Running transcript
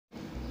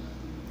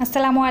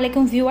আসসালামু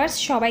আলাইকুম ভিউয়ার্স,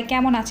 সবাই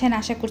কেমন আছেন?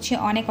 আশা করছি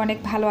অনেক অনেক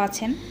ভালো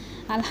আছেন।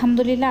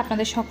 আলহামদুলিল্লাহ,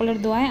 আপনাদের সকলের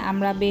দোয়ায়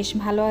আমরা বেশ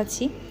ভালো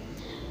আছি।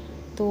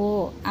 তো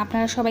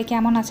আপনারা সবাই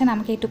কেমন আছেন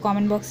আমাকে একটু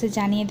কমেন্ট বক্সে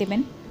জানিয়ে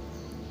দেবেন,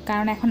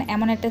 কারণ এখন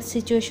এমন একটা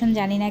সিচুয়েশন,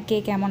 জানি না কে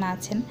কেমন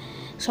আছেন।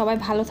 সবাই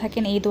ভালো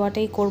থাকেন, এই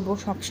দোয়াটাই করব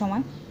সব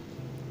সময়।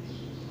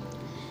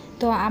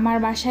 তো আমার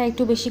বাসায়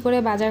একটু বেশি করে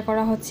বাজার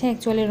করা হচ্ছে,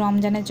 অ্যাকচুয়ালি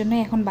রমজানের জন্য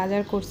এখন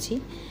বাজার করছি।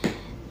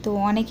 তো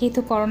অনেকেই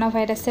তো করোনা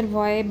ভাইরাসের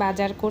ভয়ে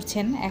বাজার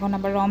করছেন, এখন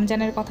আবার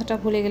রমজানের কথাটা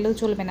ভুলে গেলেও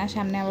চলবে না,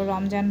 সামনে আবার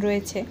রমজান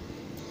রয়েছে।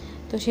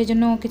 তো সেই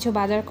জন্য কিছু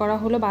বাজার করা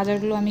হলো,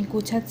 বাজারগুলো আমি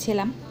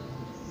গুছাচ্ছিলাম।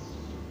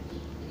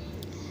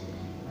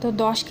 তো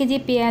 10 কেজি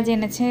পেঁয়াজ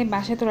এনেছে,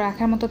 বাসায় তো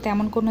রাখার মতো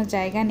তেমন কোনো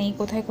জায়গা নেই,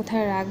 কোথায়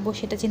কোথায় রাখবো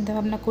সেটা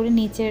চিন্তাভাবনা করে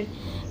নিচের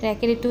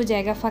র্যাকের একটু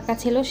জায়গা ফাঁকা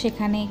ছিল,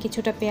 সেখানে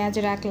কিছুটা পেঁয়াজ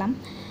রাখলাম।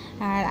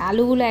 আর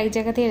আলুগুলো এক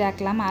জায়গাতেই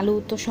রাখলাম, আলু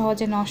তো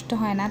সহজে নষ্ট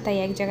হয় না, তাই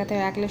এক জায়গাতে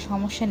রাখলে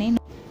সমস্যা নেই,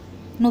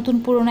 নতুন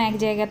পুরনো এক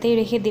জায়গাতেই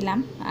রেখে দিলাম।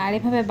 আর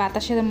এভাবে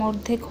বাতাসের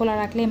মধ্যে খোলা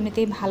রাখলে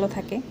এমনিতেই ভালো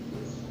থাকে।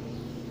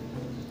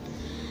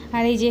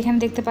 আর এই যে এখানে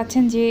দেখতে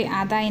পাচ্ছেন যে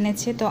আদা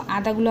এনেছে, তো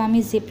আদাগুলো আমি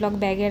জিপলক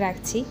ব্যাগে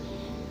রাখছি।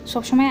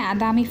 সবসময়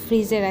আদা আমি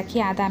ফ্রিজে রাখি,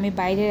 আদা আমি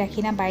বাইরে রাখি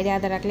না, বাইরে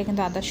আদা রাখলে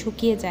কিন্তু আদা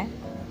শুকিয়ে যায়।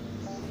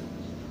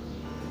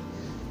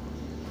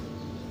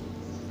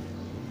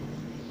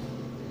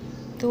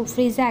 তো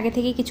ফ্রিজে আগে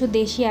থেকে কিছু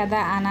দেশি আদা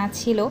আনা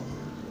ছিল,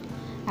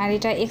 আর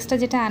এটা এক্সট্রা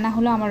যেটা আনা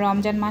হলো আমার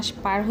রমজান মাস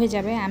পার হয়ে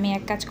যাবে। আমি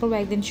এক কাজ করব,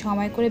 একদিন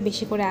সময় করে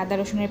বেশি করে আদা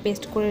রসুনের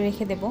পেস্ট করে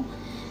রেখে দেব,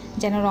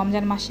 যেন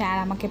রমজান মাসে আর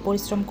আমাকে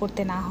পরিশ্রম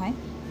করতে না হয়।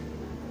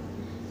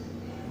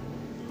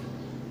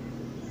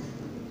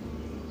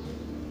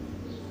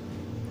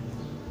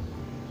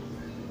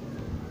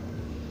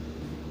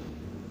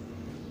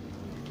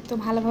 তো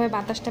ভালোভাবে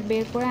বাতাসটা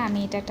বের করে আমি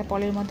এটা একটা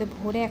পলের মধ্যে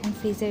ভরে এখন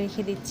ফ্রিজে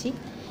রেখে দিচ্ছি,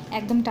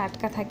 একদম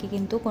টাটকা থাকে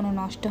কিন্তু কোনো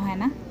নষ্ট হয়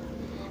না।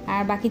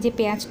 আর বাকি যে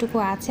পেঁয়াজটুকু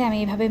আছে আমি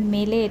এভাবে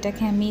মেলে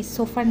এটাকে আমি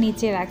সোফার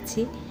নিচে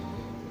রাখছি।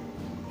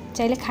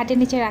 চাইলে খাটের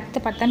নিচে রাখতে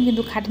পারতাম,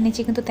 কিন্তু খাটের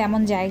নিচে কিন্তু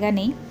তেমন জায়গা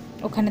নেই,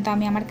 ওখানে তো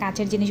আমি আমার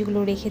কাচের জিনিসগুলো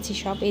রেখেছি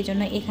সব, এই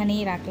জন্য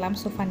এখানেই রাখলাম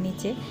সোফার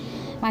নিচে।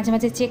 মাঝে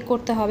মাঝে চেক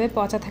করতে হবে,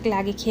 পচা থাকলে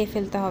আগে খেয়ে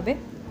ফেলতে হবে।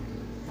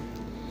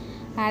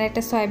 আর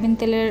একটা সয়াবিন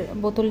তেলের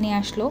বোতল নিয়ে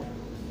আসলো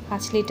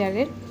 5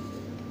 লিটারের।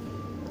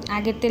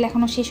 আগের তেল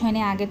এখনও শেষ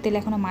হয়নি, আগের তেল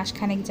এখনও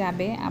মাসখানেক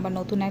যাবে, আবার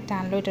নতুন একটা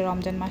আনলো, এটা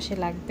রমজান মাসে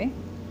লাগবে।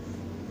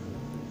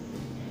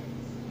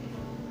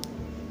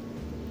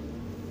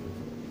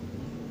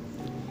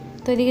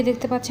 তো এদিকে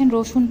দেখতে পাচ্ছেন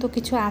রসুন তো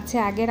কিছু আছে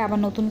আগের, আবার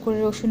নতুন করে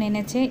রসুন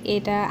এনেছে,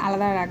 এটা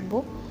আলাদা রাখবো।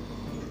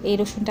 এই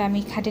রসুনটা আমি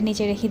খাটের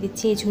নিচে রেখে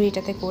দিচ্ছি এই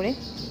ঝুড়িটাতে করে।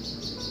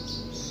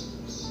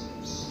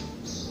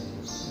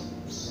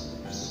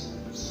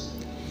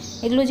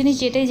 এগুলো জিনিস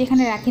যেটাই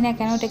যেখানে রাখি না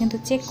কেন ওটা কিন্তু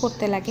চেক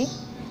করতে লাগে।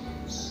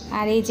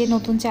 আর এই যে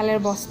নতুন চালের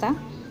বস্তা,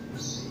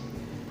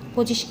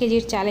 25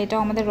 কেজির চাল, এটাও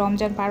আমাদের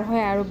রমজান পার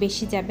হয়ে আরও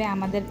বেশি যাবে,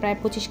 আমাদের প্রায়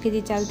 25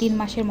 কেজি চাল 3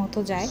 মাসের মতো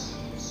যায়।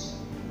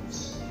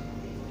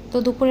 তো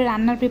দুপুরে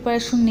রান্নার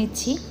প্রিপারেশন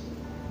নিচ্ছি।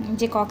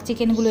 যে কক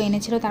চিকেনগুলো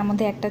এনেছিল তার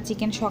মধ্যে একটা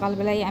চিকেন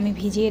সকালবেলায় আমি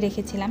ভিজিয়ে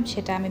রেখেছিলাম,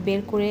 সেটা আমি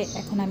বের করে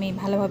এখন আমি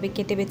ভালোভাবে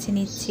কেটে বেছে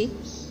নিচ্ছি।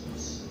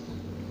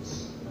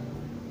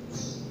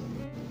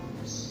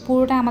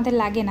 পুরোটা আমাদের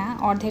লাগে না,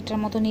 অর্ধেকটার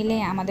মতো নিলে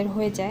আমাদের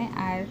হয়ে যায়,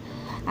 আর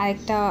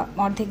আরেকটা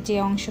অর্ধেক যে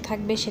অংশ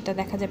থাকবে সেটা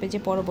দেখা যাবে যে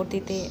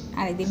পরবর্তীতে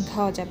আরেকদিন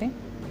খাওয়া যাবে।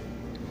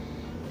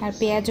 আর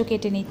পেঁয়াজও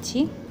কেটে নিচ্ছি।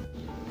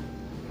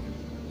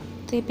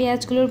 তো এই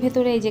পেঁয়াজগুলোর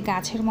ভেতরে এই যে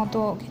গাছের মতো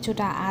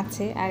কিছুটা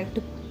আছে, আর একটু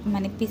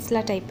মানে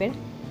পিছলা টাইপের,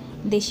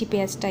 দেশি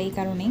পেঁয়াজটা, এই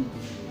কারণেই।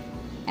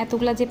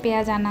 এতগুলা যে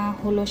পেঁয়াজ আনা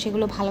হলো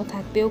সেগুলো ভালো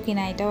থাকবেও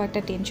কিনা এটাও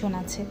একটা টেনশন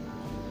আছে।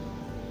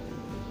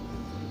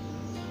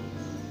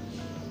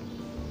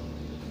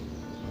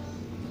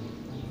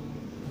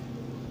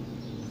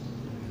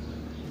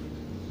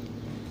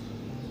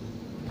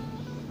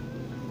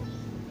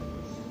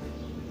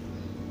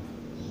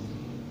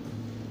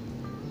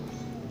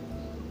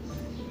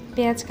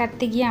 পেঁয়াজ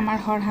কাটতে গিয়ে আমার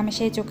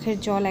হরহামেশাই চোখের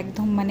জল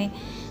একদম মানে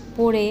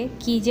পড়ে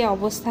কী যে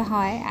অবস্থা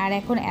হয়। আর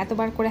এখন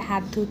এতবার করে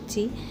হাত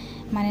ধুচ্ছি,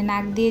 মানে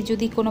নাক দিয়ে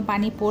যদি কোনো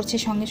পানি পড়ছে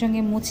সঙ্গে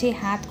সঙ্গে মুছে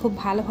হাত খুব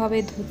ভালোভাবে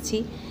ধুচ্ছি।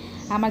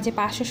 আমার যে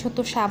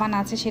 570 সাবান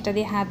আছে সেটা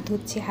দিয়ে হাত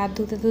ধুচ্ছি, হাত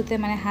ধুতে ধুতে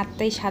মানে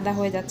হাতটাই সাদা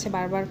হয়ে যাচ্ছে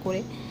বারবার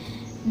করে।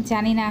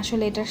 জানি না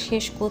আসলে এটা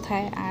শেষ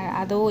কোথায়, আর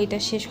আদৌ এটা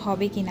শেষ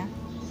হবে কি না,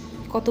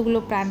 কতগুলো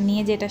প্রাণ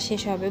নিয়ে যে এটা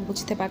শেষ হবে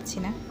বুঝতে পারছি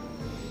না।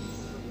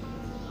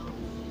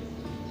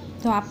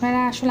 তো আপনারা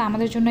আসলে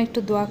আমাদের জন্য একটু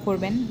দোয়া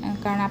করবেন,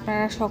 কারণ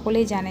আপনারা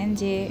সকলেই জানেন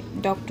যে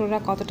ডক্টররা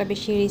কতটা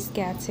বেশি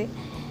রিস্কে আছে।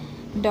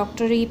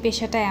 ডক্টরি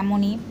পেশাটা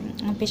এমনই,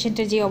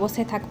 পেশেন্টের যে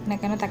অবস্থায় থাকুক না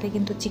কেন তাকে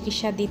কিন্তু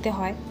চিকিৎসা দিতে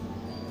হয়।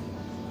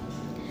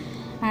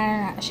 আর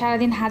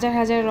সারাদিন হাজার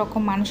হাজার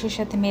রকম মানুষের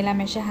সাথে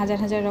মেলামেশা, হাজার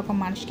হাজার রকম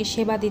মানুষকে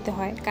সেবা দিতে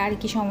হয়, কার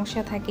কী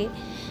সমস্যা থাকে।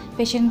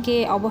 পেশেন্টকে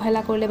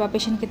অবহেলা করলে বা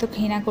পেশেন্টকে তো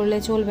ঘৃণা করলে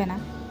চলবে না।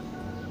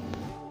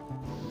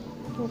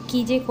 তো কী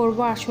যে করব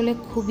আসলে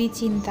খুবই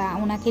চিন্তা,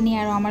 ওনাকে নিয়ে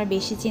আরও আমার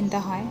বেশি চিন্তা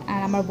হয়, আর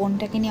আমার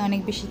বোনটাকে নিয়ে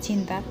অনেক বেশি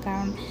চিন্তা,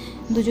 কারণ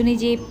দুজনেই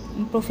যে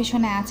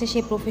প্রফেশনে আছে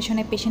সেই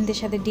প্রফেশনে পেশেন্টদের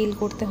সাথে ডিল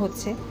করতে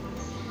হচ্ছে।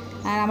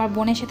 আর আমার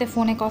বোনের সাথে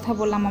ফোনে কথা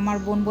বললাম, আমার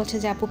বোন বলছে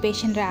যে আপু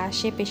পেশেন্টরা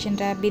আসে,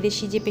 পেশেন্টরা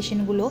বিদেশি যে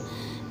পেশেন্টগুলো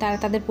তারা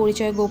তাদের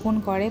পরিচয় গোপন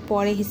করে,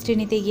 পরে হিস্ট্রি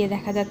নিতে গিয়ে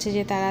দেখা যাচ্ছে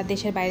যে তারা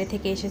দেশের বাইরে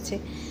থেকে এসেছে।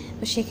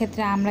 তো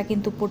সেক্ষেত্রে আমরা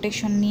কিন্তু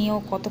প্রোটেকশন নিয়েও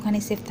কতখানি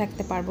সেফ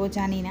থাকতে পারবো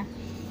জানি না।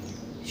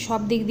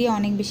 সব দিক দিয়ে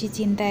অনেক বেশি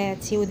চিন্তায়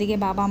আছি। ওদিকে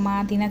বাবা মা,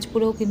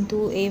 দিনাজপুরেও কিন্তু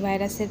এই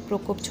ভাইরাসের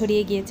প্রকোপ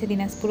ছড়িয়ে গিয়েছে,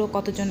 দিনাজপুরেও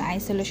কতজন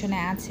আইসোলেশনে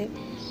আছে।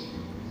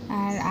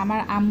 আর আমার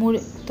আম্মুর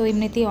তো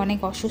এমনিতেই অনেক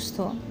অসুস্থ,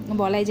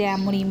 বলাই যায়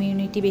আম্মুর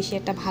ইমিউনিটি বেশি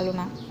একটা ভালো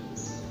না।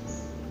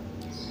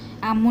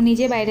 আম্মু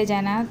নিজে বাইরে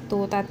যায় না, তো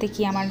তাতে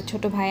কি আমার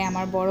ছোট ভাই,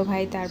 আমার বড়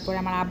ভাই, তারপর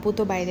আমার আব্বু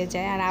তো বাইরে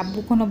যায়। আর আব্বু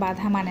কোনো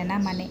বাধা মানে না,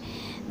 মানে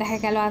দেখা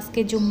গেল আজকে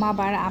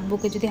জুম্মাবার,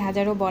 আব্বুকে যদি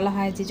হাজারও বলা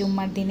হয় যে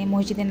জুম্মার দিনে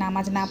মসজিদে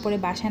নামাজ না পড়ে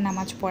বাসায়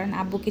নামাজ পড়েন,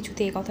 আব্বু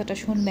কিছুতে এই কথাটা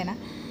শুনবে না।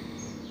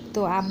 তো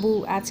আব্বু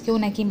আজকেও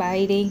নাকি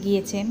বাইরেই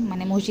গিয়েছে,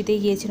 মানে মসজিদেই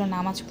গিয়েছিল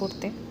নামাজ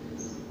পড়তে।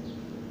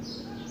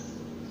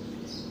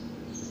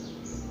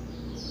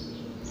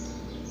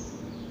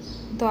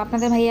 তো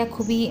আপনাদের ভাইয়া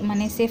খুবই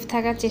মানে সেফ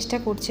থাকার চেষ্টা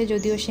করছে,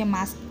 যদিও সে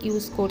মাস্ক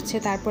ইউজ করছে।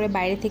 তারপরে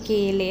বাইরে থেকে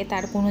এলে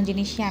তার কোনো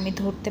জিনিসই আমি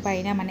ধরতে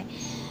পারি না, মানে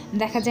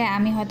দেখা যায়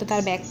আমি হয়তো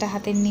তার ব্যাগটা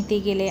হাতে নিতে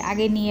গেলে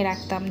আগে নিয়ে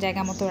রাখতাম,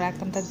 জায়গা মতো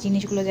রাখতাম, তার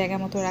জিনিসগুলো জায়গা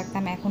মতো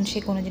রাখতাম, এখন সে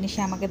কোনো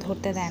জিনিসই আমাকে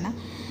ধরতে দেয় না।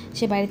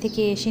 সে বাইরে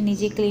থেকে এসে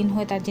নিজে ক্লিন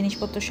হয়ে তার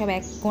জিনিসপত্র সব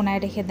এক কোনায়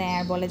রেখে দেয়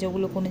আর বলে যে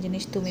ওগুলো কোনো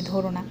জিনিস তুমি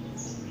ধরো না।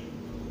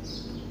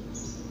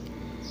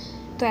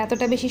 তো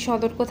এতটা বেশি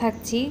সতর্ক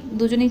থাকছি,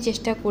 দুজনেই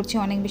চেষ্টা করছি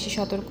অনেক বেশি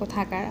সতর্ক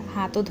থাকার,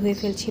 হাতও ধুয়ে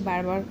ফেলছি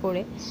বারবার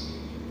করে।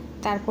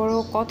 তারপরও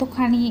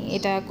কতখানি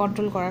এটা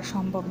কন্ট্রোল করা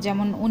সম্ভব?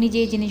 যেমন উনি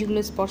যে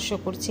জিনিসগুলো স্পর্শ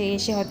করছে,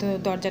 এসে হয়তো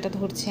দরজাটা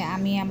ধরছে,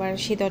 আমি আবার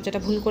সেই দরজাটা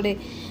ভুল করে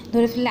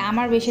ধরে ফেললে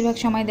আমার বেশিরভাগ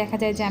সময় দেখা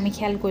যায় যে আমি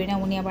খেয়াল করি না,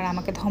 উনি আবার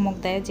আমাকে ধমক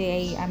দেয় যে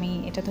এই আমি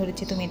এটা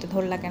ধরেছি, তুমি এটা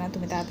ধরলা কেন,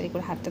 তুমি তাড়াতাড়ি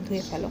করে হাতটা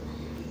ধুয়ে ফেলো।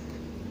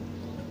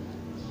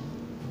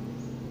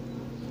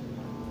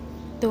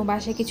 তো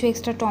বাসায় কিছু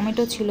এক্সট্রা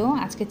টমেটো ছিল,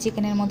 আজকে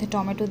চিকেনের মধ্যে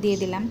টমেটো দিয়ে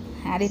দিলাম।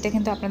 আর এটা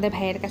কিন্তু আপনাদের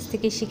ভাইয়ের কাছ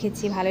থেকেই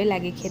শিখেছি, ভালোই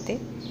লাগে খেতে।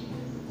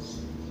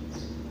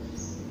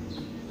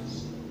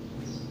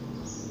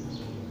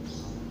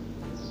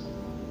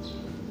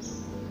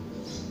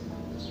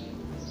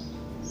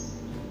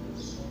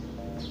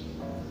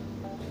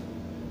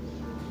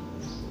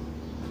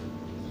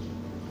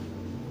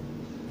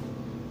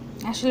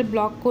 আসলে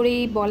ব্লগ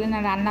করেই বলে না,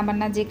 রান্না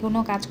বান্না যে কোনো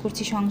কাজ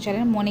করছি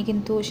সংসারের, মনে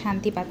কিন্তু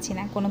শান্তি পাচ্ছি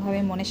না, কোনোভাবে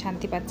মনে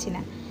শান্তি পাচ্ছি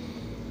না।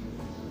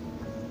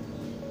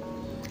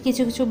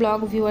 কিছু কিছু ব্লগ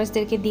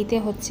ভিউয়ার্সদেরকে দিতে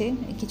হচ্ছে,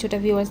 কিছুটা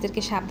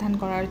ভিউয়ার্সদেরকে সাবধান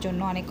করার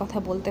জন্য অনেক কথা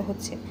বলতে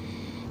হচ্ছে,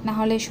 না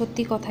হলে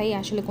সত্যি কথাই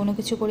আসলে কোনো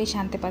কিছু করেই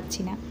শান্তি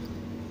পাচ্ছি না।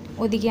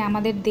 ওদিকে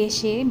আমাদের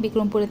দেশে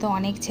বিক্রমপুরে তো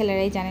অনেক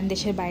ছেলেরাই জানেন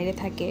দেশের বাইরে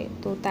থাকে,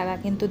 তো তারা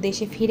কিন্তু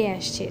দেশে ফিরে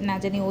আসছে, না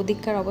জানি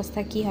ওদিককার অবস্থা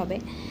কি হবে।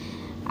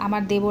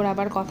 আমার দেবর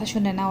আবার কথা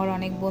শুনে না, ওর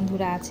অনেক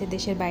বন্ধুরা আছে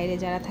দেশের বাইরে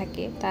যারা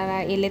থাকে, তারা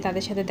এলে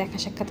তাদের সাথে দেখা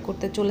সাক্ষাৎ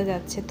করতে চলে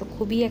যাচ্ছে। তো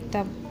খুবই একটা,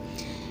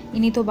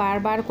 ইনি তো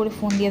বারবার করে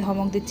ফোন দিয়ে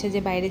ধমক দিচ্ছে যে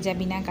বাইরে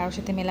যাবি না, কারোর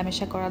সাথে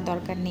মেলামেশা করার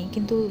দরকার নেই,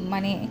 কিন্তু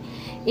মানে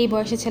এই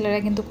বয়সের ছেলেরা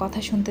কিন্তু কথা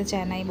শুনতে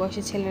চায় না। এই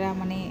বয়সের ছেলেরা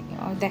মানে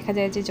দেখা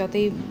যায় যে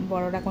যতই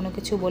বড়রা কোনো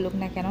কিছু বলুক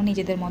না কেন,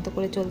 নিজেদের মতো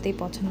করে চলতেই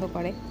পছন্দ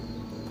করে।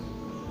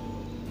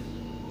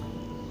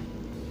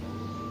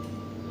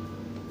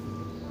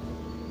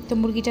 তো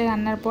মুরগিটা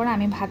রান্নার পর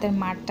আমি ভাতের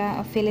মাড়টা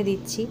ফেলে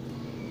দিচ্ছি,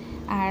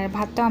 আর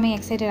ভাতটাও আমি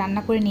এক সাইডে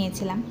রান্না করে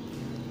নিয়েছিলাম।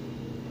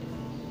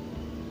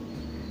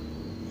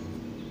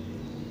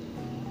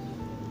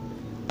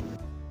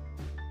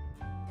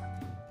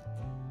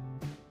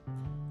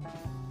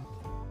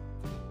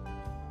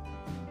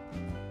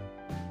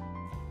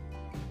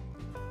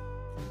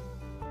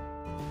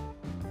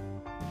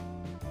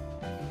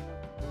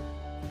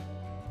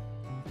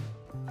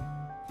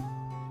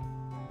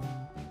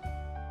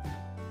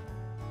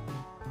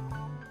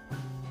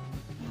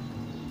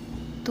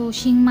 তো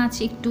শিং মাছ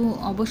একটু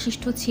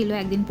অবশিষ্ট ছিল,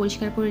 একদিন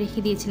পরিষ্কার করে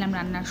রেখে দিয়েছিলাম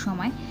রান্নার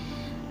সময়।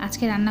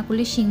 আজকে রান্না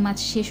করলে শিং মাছ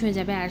শেষ হয়ে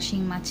যাবে, আর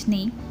শিং মাছ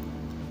নেই।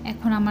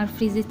 এখন আমার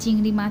ফ্রিজে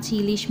চিংড়ি মাছ,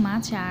 ইলিশ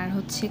মাছ আর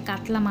হচ্ছে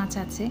কাতলা মাছ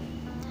আছে।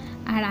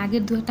 আর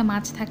আগের দু একটা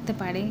মাছ থাকতে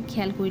পারে,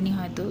 খেয়াল করিনি,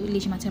 হয়তো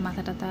ইলিশ মাছের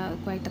মাথা টাথা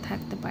কয়েকটা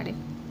থাকতে পারে।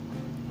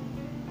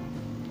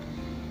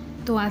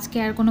 তো আজকে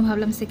আর কোনো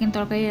ভাবলাম সেকেন্ড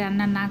তরকারি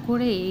রান্না না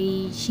করে এই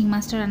শিং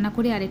মাছটা রান্না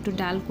করি আর একটু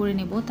ডাল করে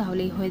নেব,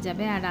 তাহলেই হয়ে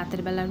যাবে। আর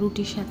রাতের বেলা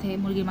রুটির সাথে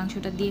মুরগির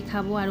মাংসটা দিয়ে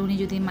খাবো, আর উনি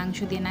যদি মাংস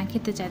দিয়ে না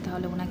খেতে চায়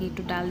তাহলে ওনাকে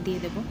একটু ডাল দিয়ে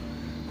দেব।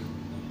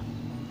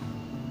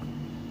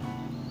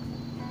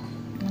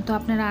 তো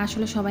আপনারা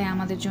আসলে সবাই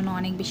আমাদের জন্য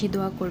অনেক বেশি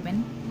দোয়া করবেন,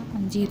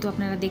 যেহেতু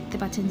আপনারা দেখতে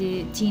পাচ্ছেন যে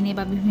চীনে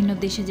বা বিভিন্ন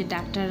দেশে যে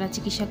ডাক্তাররা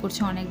চিকিৎসা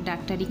করছে, অনেক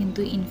ডাক্তারই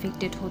কিন্তু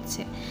ইনফেক্টেড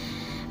হচ্ছে।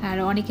 আর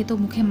অনেকে তো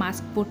মুখে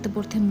মাস্ক পরতে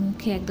পরতে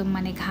মুখে একদম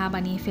মানে ঘা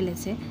বানিয়ে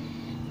ফেলেছে।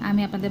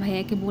 আমি আপনাদের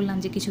ভাইয়াকে বললাম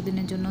যে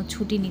কিছুদিনের জন্য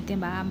ছুটি নিতে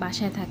বা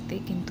বাসায় থাকতে,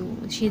 কিন্তু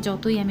সে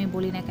যতই আমি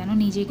বলি না কেন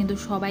নিজে কিন্তু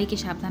সবাইকে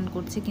সাবধান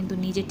করছে, কিন্তু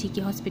নিজে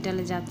ঠিকই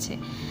হসপিটালে যাচ্ছে।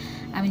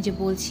 আমি যে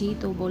বলছি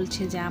তো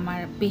বলছে যে আমার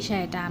পেশা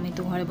এটা, আমি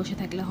তো ঘরে বসে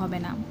থাকলে হবে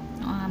না,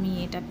 আমি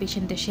এটা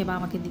পেশেন্টের সেবা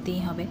আমাকে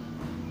দিতেই হবে।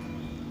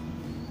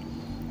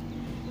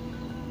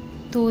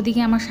 তো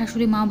ওদিকে আমার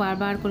শাশুড়ি মাও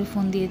বারবার করে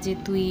ফোন দিয়ে যে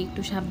তুই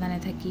একটু সাবধানে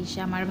থাকিস।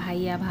 আমার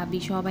ভাইয়া ভাবি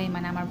সবাই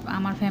মানে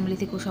আমার ফ্যামিলি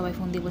থেকেও সবাই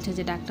ফোন দিয়ে বলছে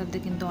যে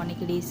ডাক্তারদের কিন্তু অনেক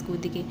রিস্ক।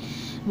 ওদিকে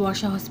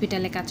বর্ষা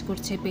হসপিটালে কাজ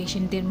করছে,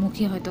 পেশেন্টদের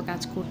মুখে হয়তো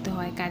কাজ করতে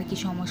হয়, কার কী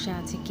সমস্যা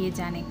আছে কে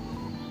জানে।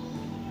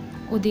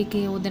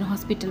 ওদিকে ওদের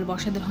হসপিটাল,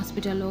 বর্ষাদের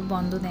হসপিটালও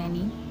বন্ধ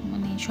দেয়নি,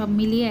 মানে সব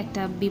মিলিয়ে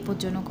একটা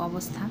বিপজ্জনক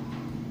অবস্থা।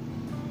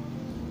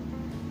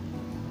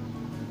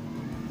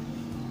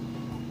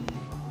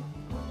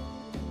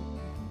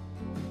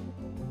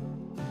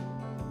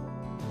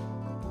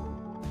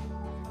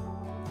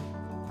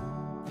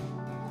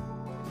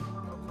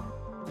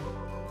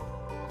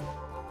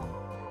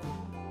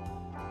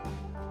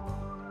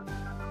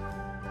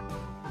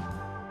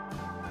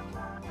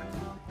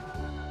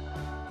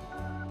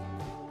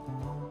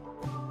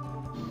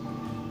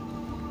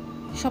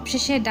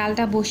 সবশেষে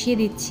ডালটা বসিয়ে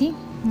দিচ্ছি।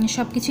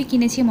 সব কিছুই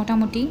কিনেছি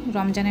মোটামুটি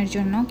রমজানের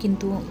জন্য,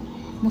 কিন্তু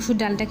মসুর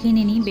ডালটা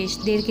কিনে নিই। বেশ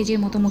 1.5 কেজির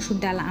মতো মসুর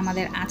ডাল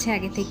আমাদের আছে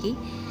আগে থেকেই।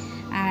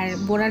 আর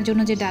বড়ার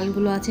জন্য যে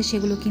ডালগুলো আছে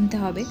সেগুলো কিনতে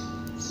হবে।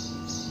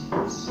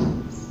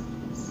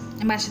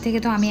 বাসা থেকে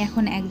তো আমি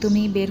এখন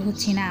একদমই বের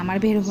হচ্ছি না, আমার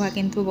বের হওয়া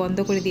কিন্তু বন্ধ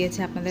করে দিয়েছে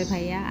আপনাদের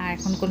ভাইয়া। আর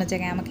এখন কোনো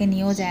জায়গায় আমাকে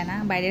নিয়েও যায় না,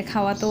 বাইরের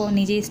খাওয়া তো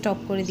নিজেই স্টপ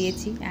করে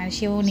দিয়েছি, আর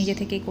সেও নিজে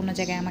থেকে কোনো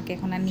জায়গায় আমাকে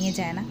এখন আর নিয়ে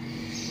যায় না।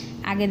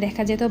 আগে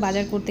দেখা যেত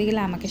বাজার করতে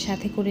গেলে আমাকে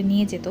সাথে করে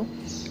নিয়ে যেত,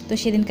 তো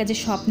সেদিন কাজে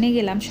স্বপ্নে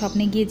গেলাম,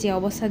 স্বপ্নে গিয়ে যে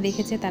অবস্থা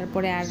দেখেছে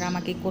তারপরে আর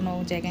আমাকে কোনো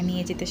জায়গায়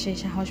নিয়ে যেতে সে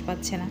সাহস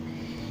পাচ্ছে না।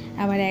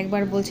 আবার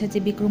একবার বলছে যে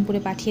বিক্রমপুরে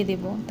পাঠিয়ে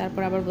দেব,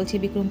 তারপর আবার বলছে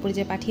বিক্রমপুরে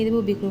যে পাঠিয়ে দেবো,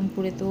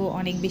 বিক্রমপুরে তো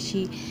অনেক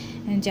বেশি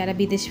যারা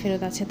বিদেশ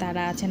ফেরত আছে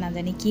তারা আছে, না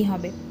জানি কি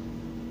হবে।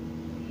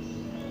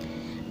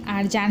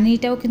 আর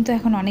জার্নিটাও কিন্তু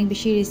এখন অনেক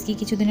বেশি রিস্কি।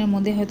 কিছুদিনের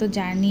মধ্যে হয়তো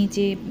জার্নি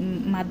যে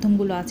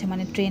মাধ্যমগুলো আছে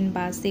মানে ট্রেন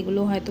বাস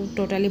এগুলো হয়তো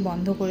টোটালি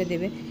বন্ধ করে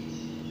দেবে।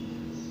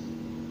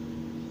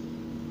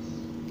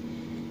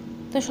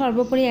 তো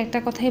সর্বোপরি একটা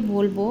কথাই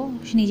বলবো,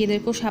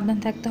 নিজেদেরকেও সাবধান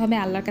থাকতে হবে,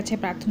 আল্লাহর কাছে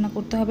প্রার্থনা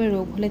করতে হবে,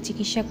 রোগ হলে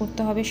চিকিৎসা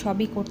করতে হবে,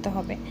 সবই করতে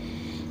হবে।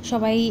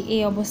 সবাই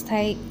এই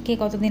অবস্থায় কে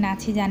কতদিন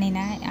আছি জানি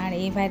না, আর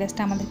এই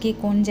ভাইরাসটা আমাদেরকে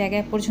কোন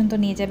জায়গায় পর্যন্ত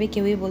নিয়ে যাবে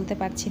কেউই বলতে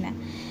পারছি না।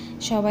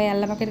 সবাই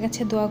আল্লাহ পাকের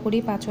কাছে দোয়া করি,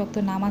 5 ওয়াক্ত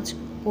নামাজ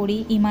পড়ি,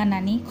 ঈমান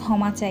আনি,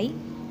 ক্ষমা চাই,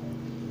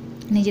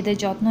 নিজেদের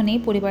যত্ন নেই,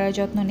 পরিবারের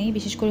যত্ন নেই,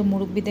 বিশেষ করে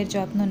মুরব্বীদের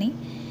যত্ন নেই।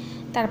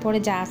 তারপরে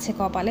যা আছে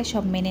কপালে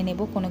সব মেনে নেব,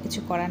 কোনো কিছু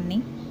করার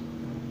নেই।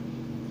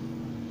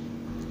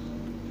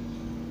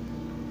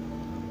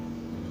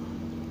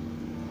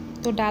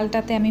 তো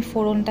ডালটাতে আমি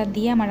ফোড়নটা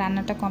দিয়ে আমার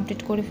রান্নাটা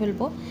কমপ্লিট করে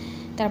ফেলবো,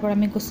 তারপর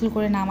আমি গোসল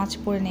করে নামাজ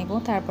পড়ে নেব,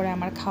 তারপরে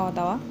আমার খাওয়া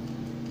দাওয়া।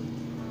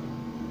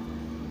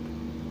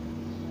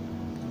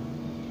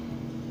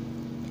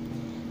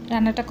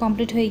 রান্নাটা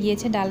কমপ্লিট হয়ে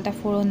গিয়েছে, ডালটা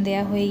ফোড়ন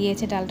দেয়া হয়ে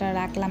গিয়েছে, ডালটা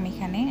রাখলাম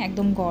এখানে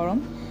একদম গরম।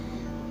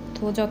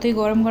 তো যতই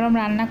গরম গরম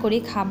রান্না করি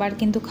খাবার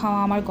কিন্তু খাওয়া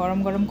আমার গরম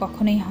গরম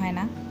কখনোই হয়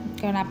না,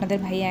 কারণ আপনাদের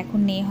ভাইয়া এখন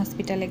নেই,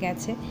 হসপিটালে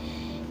গেছে।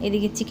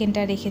 এদিকে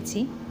চিকেনটা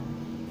রেখেছি,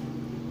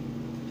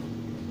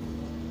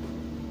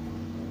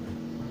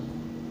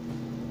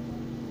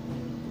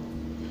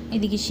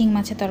 এদিকে শিং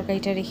মাছের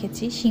তরকারিটা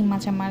রেখেছি। শিং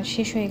মাছ আমার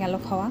শেষ হয়ে গেল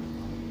খাওয়া।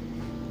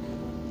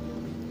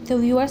 তো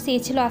ভিউয়ার্স, এই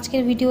ছিল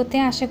আজকের ভিডিওতে।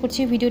 আশা করছি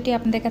ভিডিওটি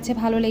আপনাদের কাছে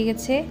ভালো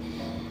লেগেছে।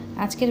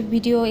 আজকের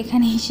ভিডিও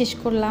এখানেই শেষ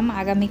করলাম,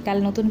 আগামীকাল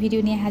নতুন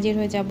ভিডিও নিয়ে হাজির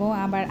হয়ে যাব।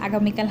 আবার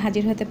আগামীকাল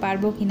হাজির হতে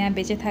পারবো কিনা,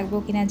 বেঁচে থাকবো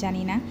কিনা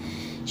জানি না।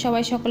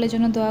 সবাই সকলের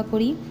জন্য দোয়া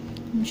করি,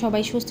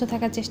 সবাই সুস্থ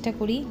থাকার চেষ্টা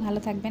করি। ভালো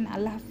থাকবেন,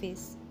 আল্লাহ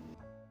হাফিজ।